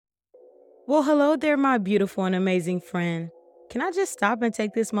Well, hello there, my beautiful and amazing friend. Can I just stop and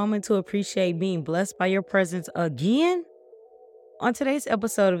take this moment to appreciate being blessed by your presence again? On today's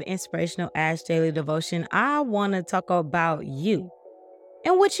episode of Inspirational Ash Daily Devotion, I want to talk about you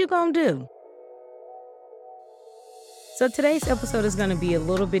and what you gonna do. So today's episode is gonna be a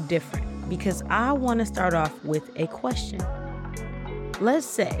little bit different because I want to start off with a question. Let's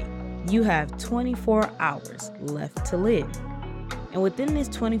say you have 24 hours left to live. And within this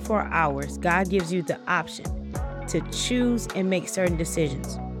 24 hours, God gives you the option to choose and make certain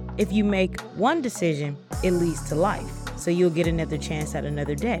decisions. If you make one decision, it leads to life, so you'll get another chance at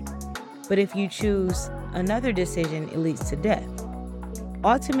another day. But if you choose another decision, it leads to death.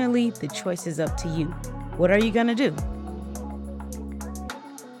 Ultimately, the choice is up to you. What are you gonna do?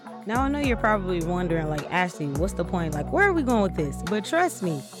 Now, I know you're probably wondering, like, Ashley, what's the point? Like, where are we going with this? But trust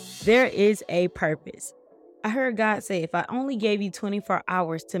me, there is a purpose. I heard God say, if I only gave you 24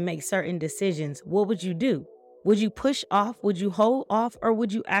 hours to make certain decisions, what would you do? Would you push off? Would you hold off? Or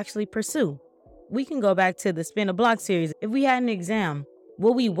would you actually pursue? We can go back to the Spin a Block series. If we had an exam,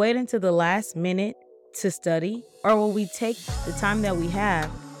 will we wait until the last minute to study? Or will we take the time that we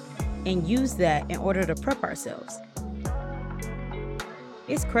have and use that in order to prep ourselves?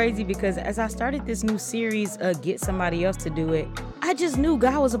 It's crazy because as I started this new series, Get Somebody Else to Do It, I just knew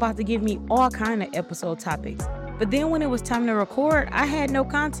God was about to give me all kind of episode topics. But then when it was time to record, I had no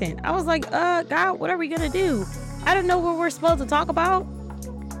content. I was like, God, what are we going to do? I don't know what we're supposed to talk about.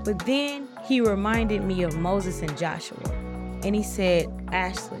 But then he reminded me of Moses and Joshua. And he said,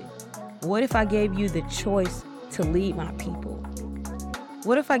 Ashley, what if I gave you the choice to lead my people?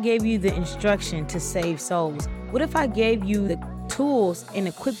 What if I gave you the instruction to save souls? What if I gave you the tools and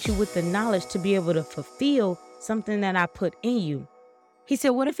equipped you with the knowledge to be able to fulfill something that I put in you? He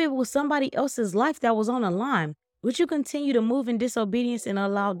said, what if it was somebody else's life that was on the line? Would you continue to move in disobedience and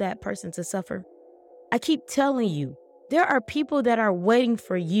allow that person to suffer? I keep telling you, there are people that are waiting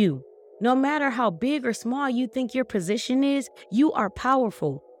for you. No matter how big or small you think your position is, you are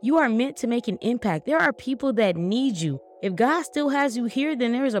powerful. You are meant to make an impact. There are people that need you. If God still has you here,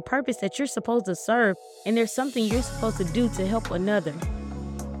 then there is a purpose that you're supposed to serve, and there's something you're supposed to do to help another.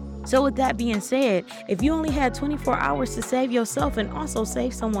 So with that being said, if you only had 24 hours to save yourself and also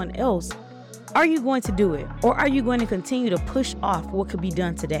save someone else, are you going to do it? Or are you going to continue to push off what could be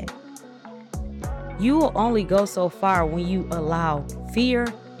done today? You will only go so far when you allow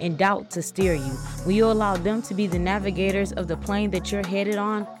fear and doubt to steer you. When you allow them to be the navigators of the plane that you're headed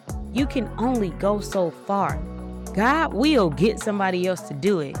on, you can only go so far. God will get somebody else to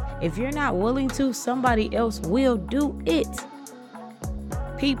do it. If you're not willing to, somebody else will do it.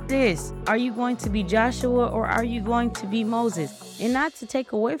 Peep this. Are you going to be Joshua or are you going to be Moses? And not to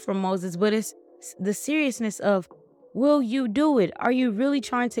take away from Moses, but it's the seriousness of, will you do it? Are you really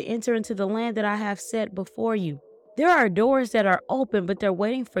trying to enter into the land that I have set before you? There are doors that are open, but they're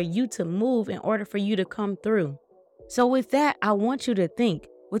waiting for you to move in order for you to come through. So with that, I want you to think,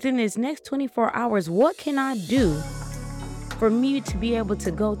 within this next 24 hours, what can I do for me to be able to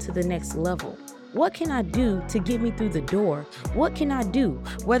go to the next level? What can I do to get me through the door? What can I do?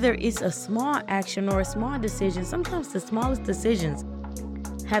 Whether it's a small action or a small decision, sometimes the smallest decisions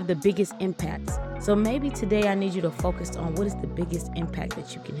have the biggest impacts. So maybe today I need you to focus on what is the biggest impact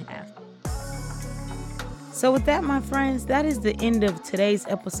that you can have. So with that, my friends, that is the end of today's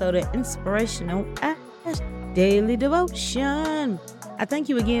episode of Inspirational Ash Daily Devotion. I thank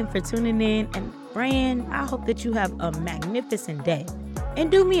you again for tuning in, and friend, I hope that you have a magnificent day.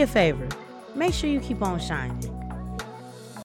 And do me a favor, make sure you keep on shining.